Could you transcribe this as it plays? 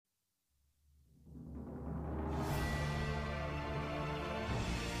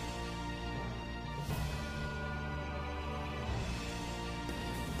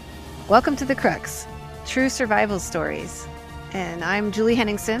Welcome to The Crux, True Survival Stories. And I'm Julie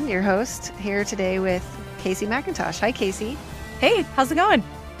Henningsen, your host, here today with Casey McIntosh. Hi, Casey. Hey, how's it going?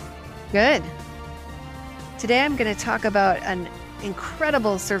 Good. Today I'm going to talk about an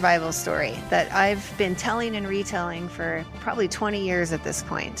incredible survival story that I've been telling and retelling for probably 20 years at this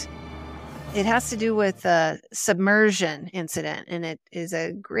point. It has to do with a submersion incident, and it is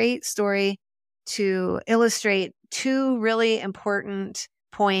a great story to illustrate two really important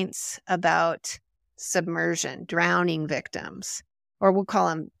points about submersion, drowning victims, or we'll call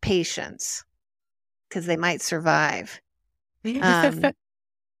them patients, because they might survive. The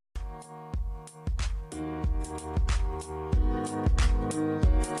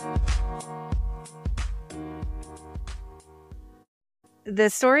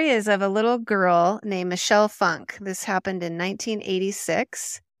story is of a little girl named Michelle Funk. This happened in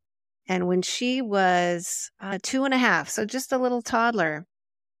 1986. And when she was 2.5, so just a little toddler,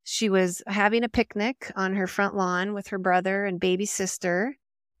 she was having a picnic on her front lawn with her brother and baby sister.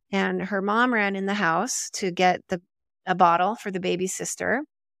 And her mom ran in the house to get a bottle for the baby sister.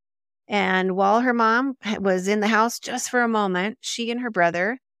 And while her mom was in the house just for a moment, she and her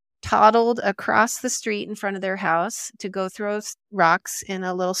brother toddled across the street in front of their house to go throw rocks in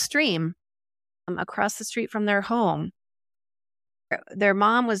a little stream across the street from their home. Their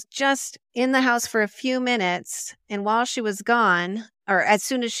mom was just in the house for a few minutes, and while she was gone, or as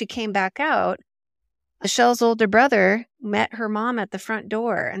soon as she came back out, Michelle's older brother met her mom at the front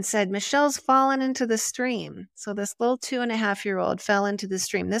door and said, "Michelle's fallen into the stream." So this little 2.5-year-old fell into the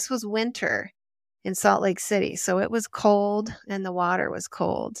stream. This was winter in Salt Lake City, so it was cold and the water was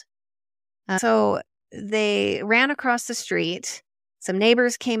cold. So they ran across the street. Some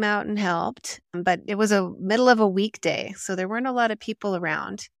neighbors came out and helped, but it was a middle of a weekday, so there weren't a lot of people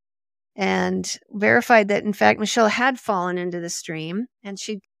around, and verified that, in fact, Michelle had fallen into the stream, and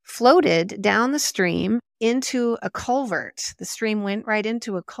she floated down the stream into a culvert. The stream went right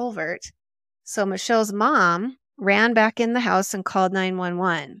into a culvert. So Michelle's mom ran back in the house and called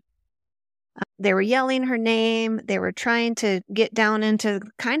 911. They were yelling her name. They were trying to get down into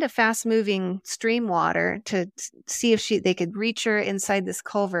kind of fast-moving stream water to see if they could reach her inside this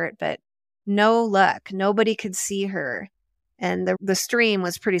culvert, but no luck. Nobody could see her. And the stream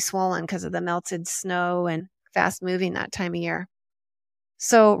was pretty swollen because of the melted snow and fast-moving that time of year.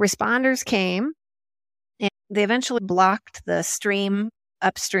 So responders came, and they eventually blocked the stream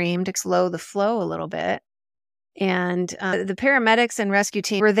upstream to slow the flow a little bit. And the paramedics and rescue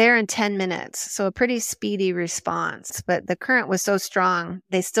team were there in 10 minutes, so a pretty speedy response. But the current was so strong,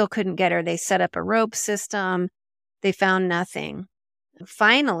 they still couldn't get her. They set up a rope system. They found nothing.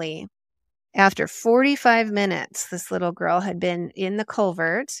 Finally, after 45 minutes, this little girl had been in the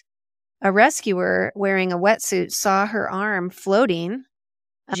culvert. A rescuer wearing a wetsuit saw her arm floating,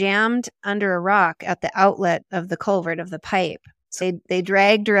 jammed under a rock at the outlet of the culvert of the pipe. So they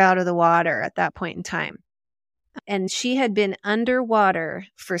dragged her out of the water at that point in time. And she had been underwater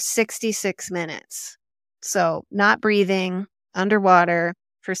for 66 minutes. So not breathing, underwater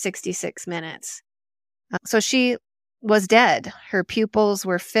for 66 minutes. So she was dead. Her pupils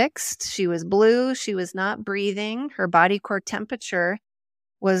were fixed. She was blue. She was not breathing. Her body core temperature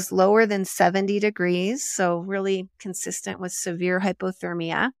was lower than 70 degrees. So really consistent with severe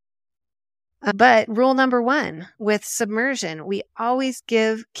hypothermia. But rule number one with submersion, we always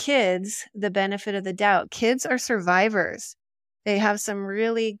give kids the benefit of the doubt. Kids are survivors. They have some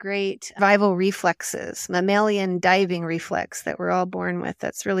really great survival reflexes, mammalian diving reflex that we're all born with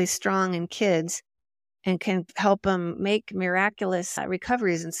that's really strong in kids and can help them make miraculous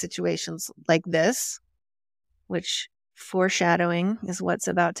recoveries in situations like this, which foreshadowing is what's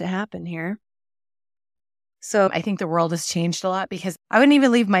about to happen here. So I think the world has changed a lot because I wouldn't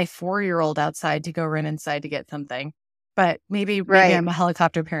even leave my 4-year-old outside to go run inside to get something. But maybe I'm a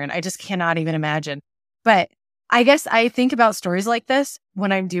helicopter parent. I just cannot even imagine. But I guess I think about stories like this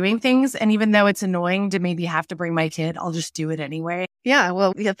when I'm doing things. And even though it's annoying to maybe have to bring my kid, I'll just do it anyway. Yeah,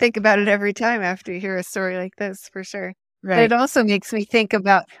 well, you think about it every time after you hear a story like this, for sure. Right. But it also makes me think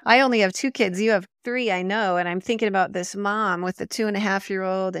about, I only have 2 kids. You have 3, I know. And I'm thinking about this mom with a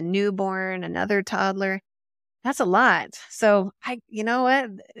 2.5-year-old, a newborn, another toddler. That's a lot. So you know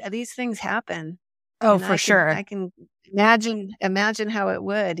what? These things happen. Oh, for sure. I can imagine how it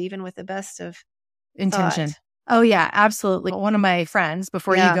would, even with the best of intention. thought. Oh yeah, absolutely. One of my friends,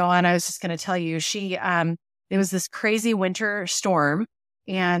 before you go on, I was just going to tell you, it was this crazy winter storm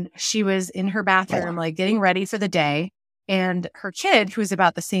and she was in her bathroom, like getting ready for the day. And her kid, who was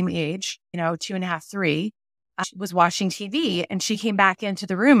about the same age, 2.5, 3, was watching TV and she came back into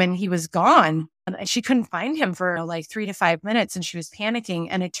the room and he was gone. And she couldn't find him for like 3 to 5 minutes, and she was panicking.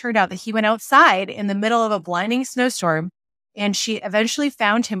 And it turned out that he went outside in the middle of a blinding snowstorm, and she eventually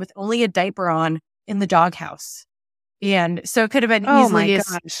found him with only a diaper on in the doghouse. And so it could have been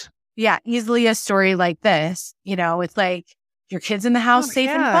easily a story like this. It's like your kid's in the house safe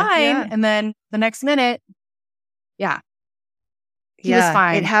and fine. Yeah. And then the next minute, he was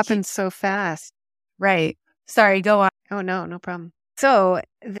fine. It happens so fast. Right. Sorry, go on. Oh, no problem. So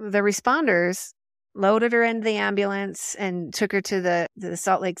the responders loaded her into the ambulance and took her to the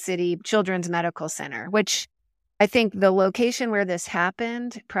Salt Lake City Children's Medical Center, which I think the location where this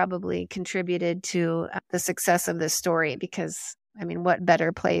happened probably contributed to the success of this story, because, I mean, what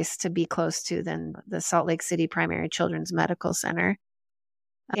better place to be close to than the Salt Lake City Primary Children's Medical Center?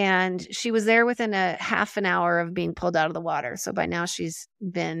 And she was there within a half an hour of being pulled out of the water. So by now she's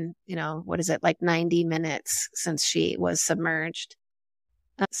been, like 90 minutes since she was submerged.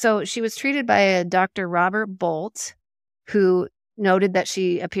 So she was treated by a Dr. Robert Bolt, who noted that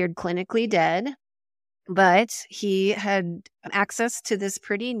she appeared clinically dead, but he had access to this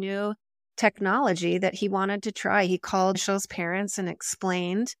pretty new technology that he wanted to try. He called Michelle's parents and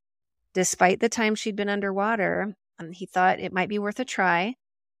explained, despite the time she'd been underwater, he thought it might be worth a try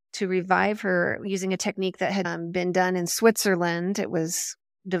to revive her using a technique that had been done in Switzerland. It was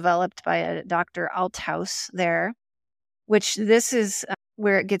developed by a Dr. Althaus there, which this is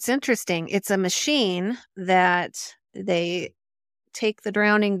where it gets interesting. It's a machine that they take the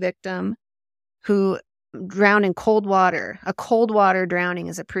drowning victim who drowned in cold water. A cold water drowning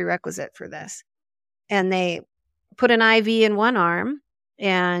is a prerequisite for this. And they put an IV in one arm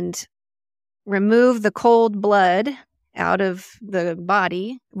and remove the cold blood out of the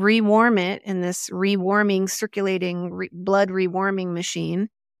body, rewarm it in this circulating blood rewarming machine,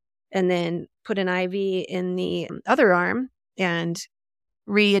 and then put an IV in the other arm and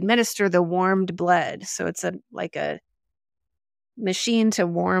re-administer the warmed blood. So it's like a machine to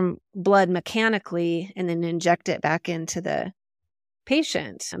warm blood mechanically and then inject it back into the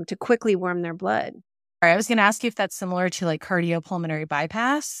patient to quickly warm their blood. All right, I was going to ask you if that's similar to like cardiopulmonary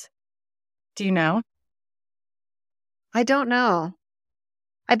bypass. Do you know? I don't know.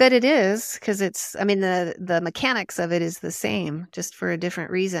 I bet it is, because the mechanics of it is the same, just for a different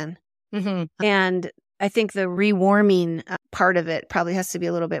reason. Mm-hmm. And I think the rewarming part of it probably has to be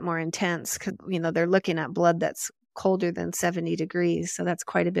a little bit more intense, because, they're looking at blood that's colder than 70 degrees. So that's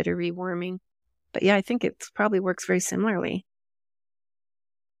quite a bit of rewarming. But yeah, I think it probably works very similarly.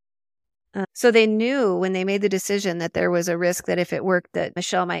 So they knew when they made the decision that there was a risk that if it worked, that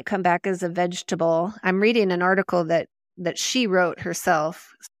Michelle might come back as a vegetable. I'm reading an article that she wrote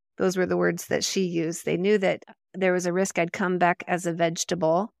herself. Those were the words that she used. They knew that there was a risk I'd come back as a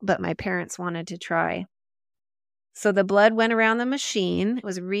vegetable, but my parents wanted to try. So the blood went around the machine,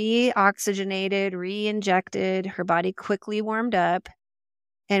 was re-oxygenated, re-injected. Her body quickly warmed up.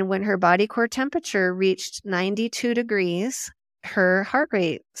 And when her body core temperature reached 92 degrees, her heart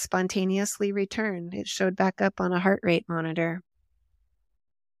rate spontaneously returned. It showed back up on a heart rate monitor.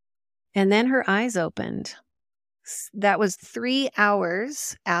 And then her eyes opened. That was 3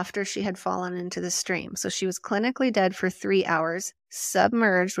 hours after she had fallen into the stream. So she was clinically dead for 3 hours,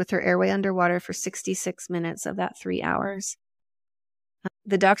 submerged with her airway underwater for 66 minutes of that 3 hours.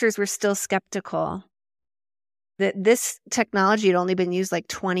 The doctors were still skeptical that this technology had only been used like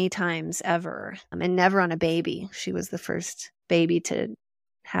 20 times ever, and never on a baby. She was the first baby to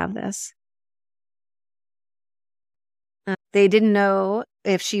have this. They didn't know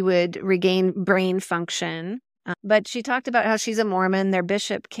if she would regain brain function. But she talked about how she's a Mormon. Their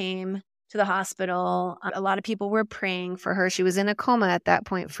bishop came to the hospital. A lot of people were praying for her. She was in a coma at that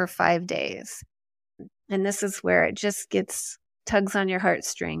point for 5 days. And this is where it just tugs on your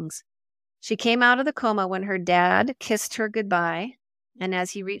heartstrings. She came out of the coma when her dad kissed her goodbye. And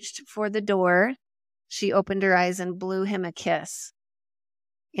as he reached for the door, she opened her eyes and blew him a kiss.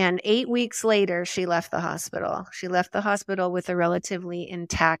 And 8 weeks later, she left the hospital. She left the hospital with a relatively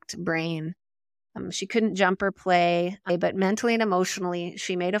intact brain. She couldn't jump or play, but mentally and emotionally,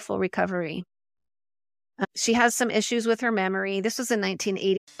 she made a full recovery. She has some issues with her memory. This was in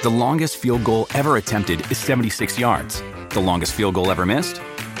 1980. The longest field goal ever attempted is 76 yards. The longest field goal ever missed?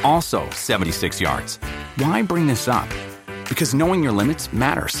 Also 76 yards. Why bring this up? Because knowing your limits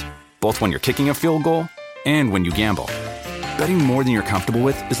matters, both when you're kicking a field goal and when you gamble. Betting more than you're comfortable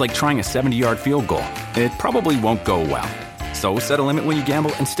with is like trying a 70-yard field goal. It probably won't go well. So set a limit when you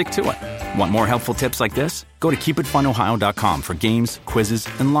gamble and stick to it. Want more helpful tips like this? Go to keepitfunohio.com for games, quizzes,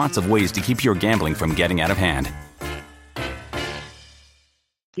 and lots of ways to keep your gambling from getting out of hand.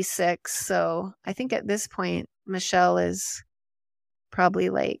 6. So I think at this point, Michelle is probably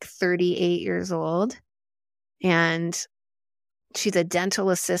like 38 years old. And she's a dental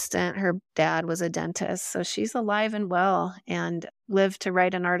assistant. Her dad was a dentist. So she's alive and well and lived to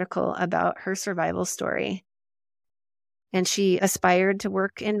write an article about her survival story. And she aspired to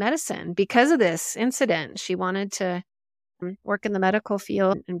work in medicine because of this incident. She wanted to work in the medical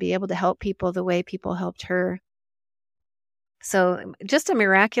field and be able to help people the way people helped her. So just a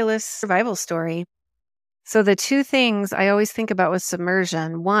miraculous survival story. So the two things I always think about with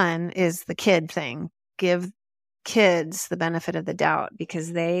submersion, one is the kid thing. Give kids the benefit of the doubt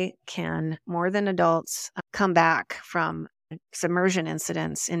because they can, more than adults, come back from submersion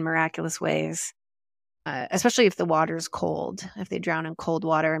incidents in miraculous ways, especially if the water's cold, if they drown in cold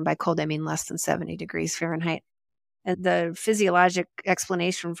water. And by cold, I mean less than 70 degrees Fahrenheit. And the physiologic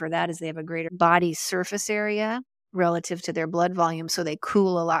explanation for that is they have a greater body surface area relative to their blood volume, so they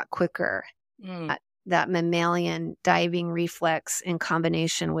cool a lot quicker. That mammalian diving reflex in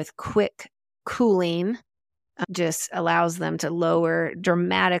combination with quick cooling just allows them to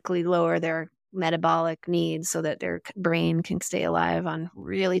dramatically lower their metabolic needs so that their brain can stay alive on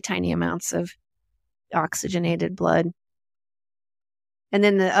really tiny amounts of oxygenated blood. And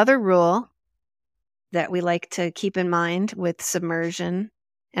then the other rule that we like to keep in mind with submersion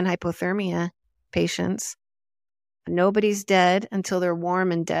and hypothermia patients, nobody's dead until they're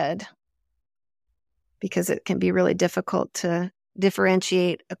warm and dead, because it can be really difficult to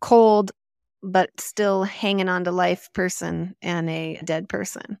differentiate a cold but still hanging on to life person and a dead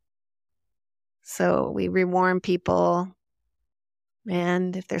person. So we rewarm people,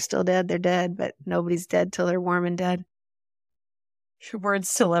 and if they're still dead, they're dead, but nobody's dead till they're warm and dead.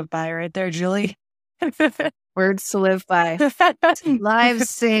 Words to live by right there, Julie. Words to live by. Lives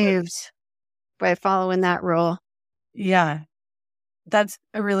saved by following that rule. Yeah. That's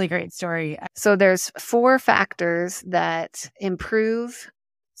a really great story. So there's 4 factors that improve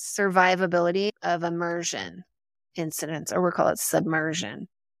survivability of immersion incidents, or we'll call it submersion.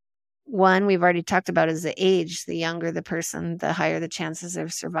 1, we've already talked about, is the age. The younger the person, the higher the chances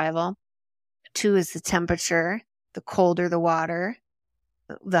of survival. 2 is the temperature. The colder the water,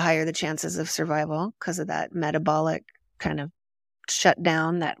 the higher the chances of survival because of that metabolic kind of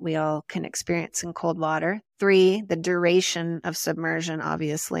shutdown that we all can experience in cold water. 3, the duration of submersion,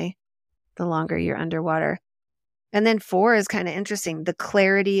 obviously, the longer you're underwater. And then 4 is kind of interesting, the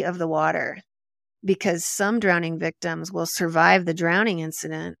clarity of the water, because some drowning victims will survive the drowning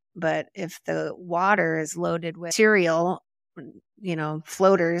incident, but if the water is loaded with material,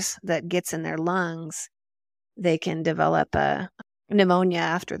 floaters that gets in their lungs, they can develop a pneumonia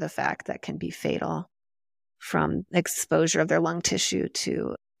after the fact that can be fatal from exposure of their lung tissue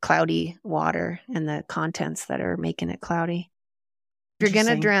to cloudy water and the contents that are making it cloudy. If you're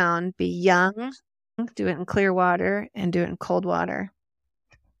going to drown, be young, do it in clear water, and do it in cold water.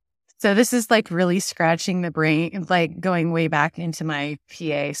 So this is like really scratching the brain, like going way back into my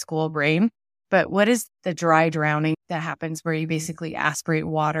PA school brain. But what is the dry drowning that happens where you basically aspirate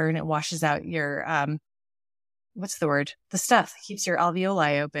water and it washes out your, what's the word? The stuff that keeps your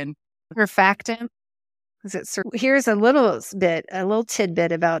alveoli open. Surfactant. Here's a little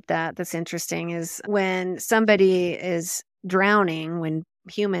tidbit about that that's interesting is when somebody is drowning, when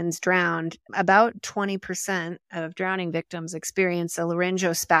humans drowned, about 20% of drowning victims experience a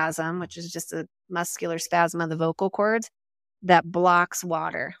laryngospasm, which is just a muscular spasm of the vocal cords that blocks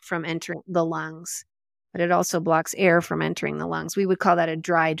water from entering the lungs. But it also blocks air from entering the lungs. We would call that a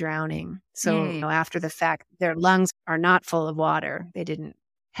dry drowning. So after the fact, their lungs are not full of water. They didn't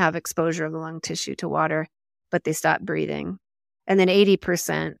have exposure of the lung tissue to water, but they stopped breathing. And then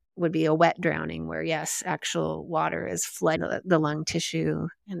 80% would be a wet drowning where, yes, actual water is flooding the lung tissue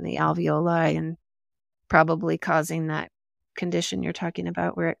and the alveoli and probably causing that condition you're talking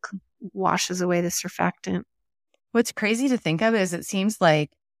about where it washes away the surfactant. What's crazy to think of is it seems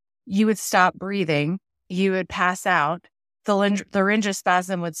like you would stop breathing, you would pass out, the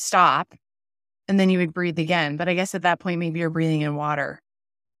laryngospasm would stop, and then you would breathe again. But I guess at that point, maybe you're breathing in water.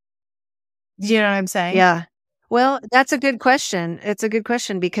 Do you know what I'm saying? Yeah. Well, that's a good question. It's a good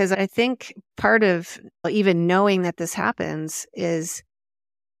question because I think part of even knowing that this happens is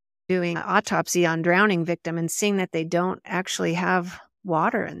doing an autopsy on drowning victim and seeing that they don't actually have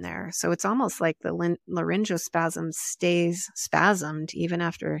water in there. So it's almost like the laryngospasm stays spasmed even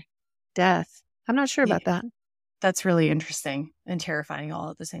after death. I'm not sure about that. That's really interesting and terrifying all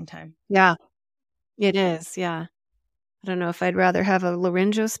at the same time. Yeah, it is. Yeah. I don't know if I'd rather have a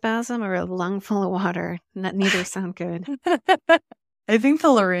laryngospasm or a lung full of water. Neither sound good. I think the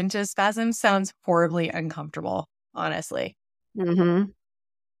laryngospasm sounds horribly uncomfortable, honestly. Mm-hmm.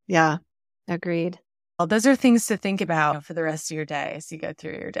 Yeah, agreed. Well, those are things to think about for the rest of your day as you go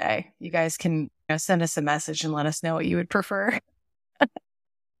through your day. You guys can send us a message and let us know what you would prefer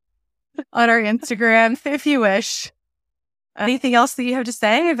on our Instagram if you wish. Anything else that you have to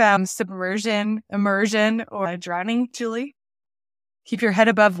say about submersion, immersion, or drowning, Julie? Keep your head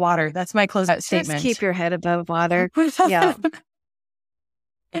above water. That's my closeout statement. Just keep your head above water. Yeah.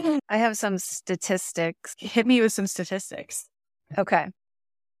 I have some statistics. Hit me with some statistics. Okay.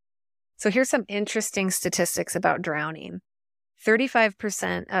 So here's some interesting statistics about drowning.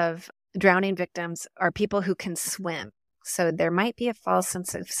 35% of drowning victims are people who can swim. So there might be a false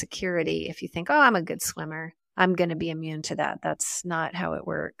sense of security if you think, oh, I'm a good swimmer, I'm going to be immune to that. That's not how it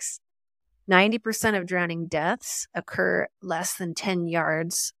works. 90% of drowning deaths occur less than 10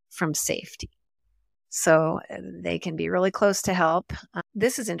 yards from safety. So they can be really close to help.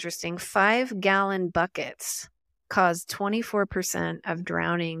 This is interesting. 5-gallon buckets cause 24% of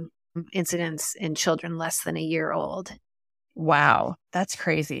drowning incidents in children less than a year old. Wow, that's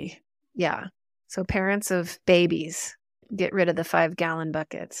crazy. Yeah. So parents of babies, get rid of the 5-gallon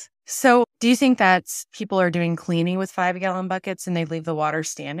buckets. So do you think that's people are doing cleaning with 5-gallon buckets and they leave the water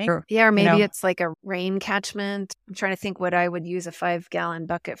standing? Or maybe it's like a rain catchment. I'm trying to think what I would use a 5-gallon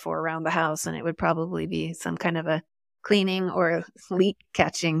bucket for around the house, and it would probably be some kind of a cleaning or leak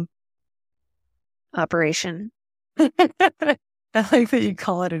catching operation. I like that you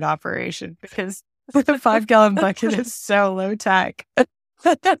call it an operation because the 5-gallon bucket is so low tech.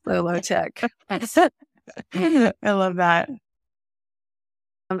 Low tech. I love that.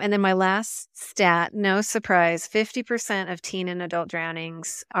 And then my last stat, no surprise, 50% of teen and adult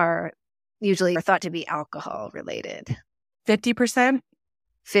drownings are usually thought to be alcohol related. 50%?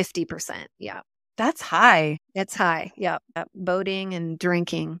 50%, yeah. That's high. It's high, yeah. Boating and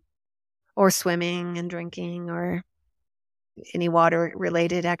drinking, or swimming and drinking, or any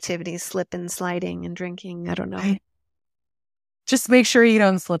water-related activities, slip and sliding and drinking. I don't know. Just make sure you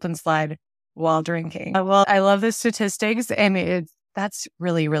don't slip and slide while drinking. Well, I love the statistics, and that's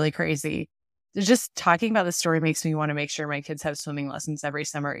really, really crazy. Just talking about the story makes me want to make sure my kids have swimming lessons every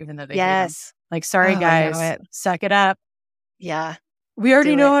summer, even though they hate them. Like, sorry, guys, suck it up. Yeah. We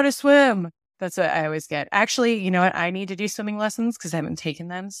already know how to swim. That's what I always get. Actually, you know what? I need to do swimming lessons because I haven't taken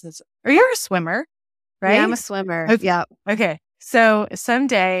them. Or you're a swimmer, right? Yeah, I'm a swimmer. Okay. Yeah. Okay. So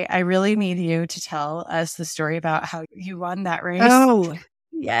someday I really need you to tell us the story about how you won that race. Oh,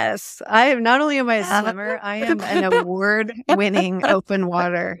 yes. I am not only am I a swimmer, I am an award-winning open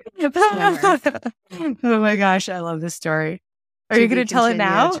water swimmer. Oh my gosh, I love this story. Are you going to tell it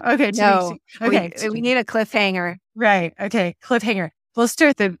now? Okay. No. Okay. We need a cliffhanger. Right. Okay. Cliffhanger. We'll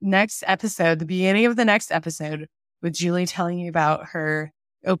start the next episode, the beginning of the next episode, with Julie telling you about her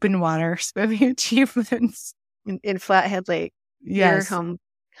open water swimming achievements in Flathead Lake. Yes. Your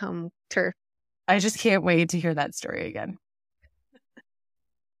home turf. I just can't wait to hear that story again.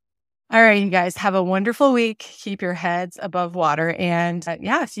 All right, you guys, have a wonderful week. Keep your heads above water. And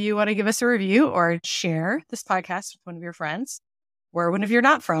if you want to give us a review or share this podcast with one of your friends or one of your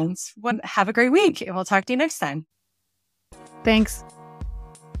not friends, have a great week. And we'll talk to you next time. Thanks.